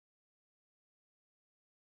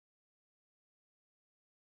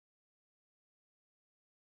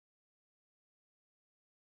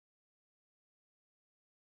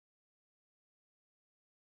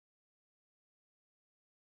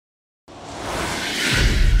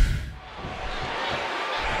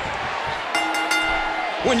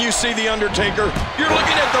When you see The Undertaker, you're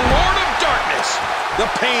looking at the Lord of Darkness. The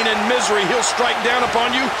pain and misery he'll strike down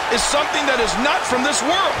upon you is something that is not from this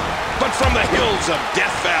world, but from the hills of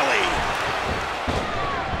Death Valley.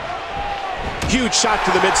 Huge shot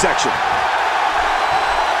to the midsection.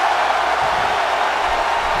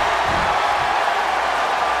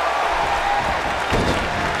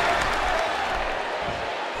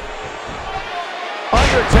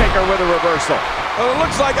 Undertaker with a reversal. Well, it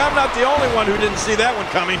looks like I'm not the only one who didn't see that one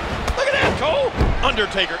coming. Look at that, Cole.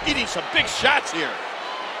 Undertaker eating some big shots here.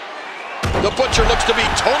 The Butcher looks to be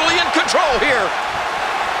totally in control here.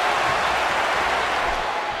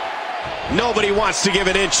 Nobody wants to give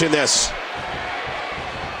an inch in this.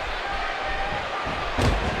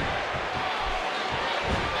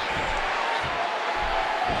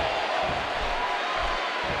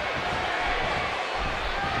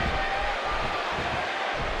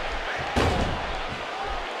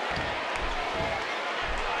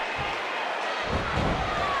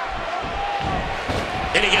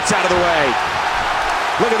 And he gets out of the way.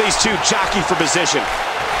 Look at these two jockey for position.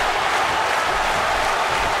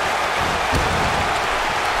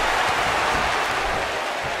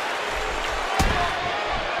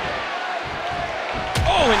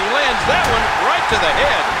 Oh, and he lands that one right to the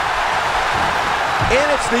head. And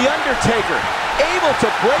it's The Undertaker, able to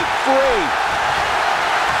break free.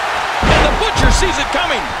 And the Butcher sees it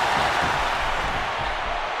coming.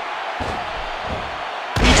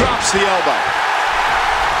 He drops the elbow.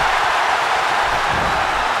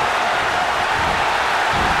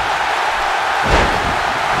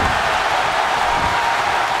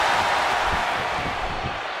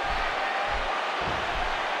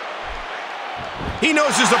 He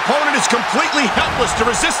knows his opponent is completely helpless to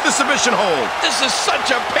resist the submission hold. This is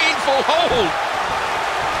such a painful hold.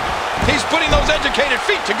 He's putting those educated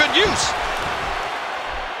feet to good use.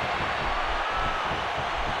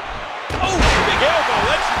 Oh, big elbow.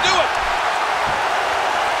 Let's do it.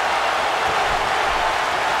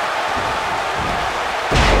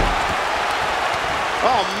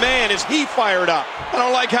 Oh, man, is he fired up. I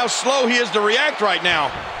don't like how slow he is to react right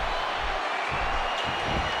now.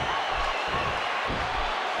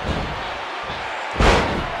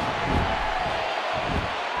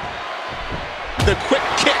 The quick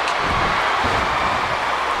kick.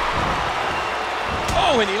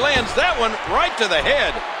 Oh, and he lands that one right to the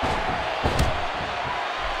head.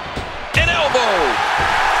 An elbow.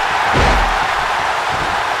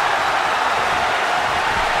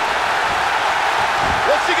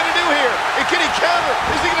 What's he going to do here? Can he counter?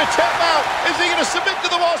 Is he going to tap out? Is he going to submit to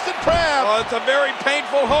the Boston Crab? Oh, it's a very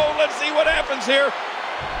painful hold. Let's see what happens here.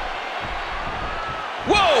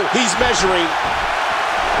 Whoa! He's measuring.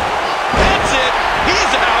 That's it.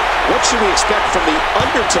 He's out. What should we expect from The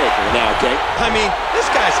Undertaker now, King? I mean, this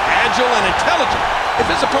guy's agile and intelligent.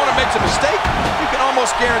 If his opponent makes a mistake, you can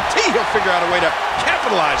almost guarantee he'll figure out a way to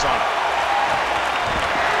capitalize on it.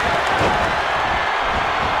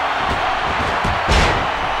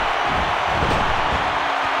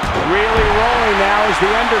 Really rolling now is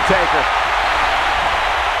The Undertaker.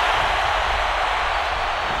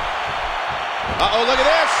 Uh-oh, look at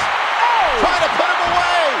this. Oh! Trying to put him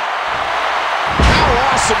away. How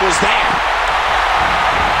awesome was that?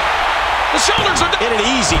 The shoulders are down. And an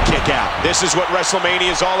easy kick out. This is what WrestleMania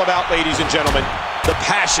is all about, ladies and gentlemen. The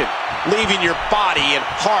passion, leaving your body and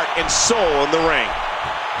heart and soul in the ring.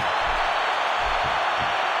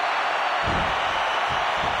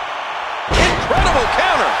 Incredible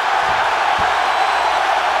counter.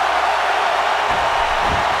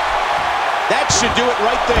 That should do it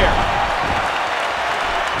right there.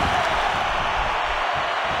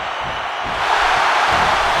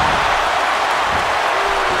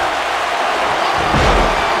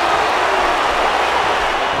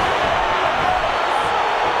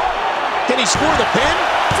 Can he score the pin?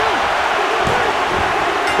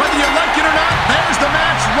 Whether you like it or not, there's the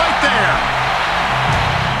match right there.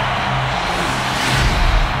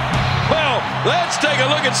 Well, let's take a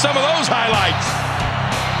look at some of those highlights.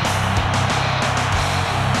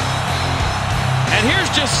 And here's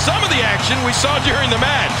just some of the action we saw during the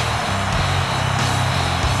match.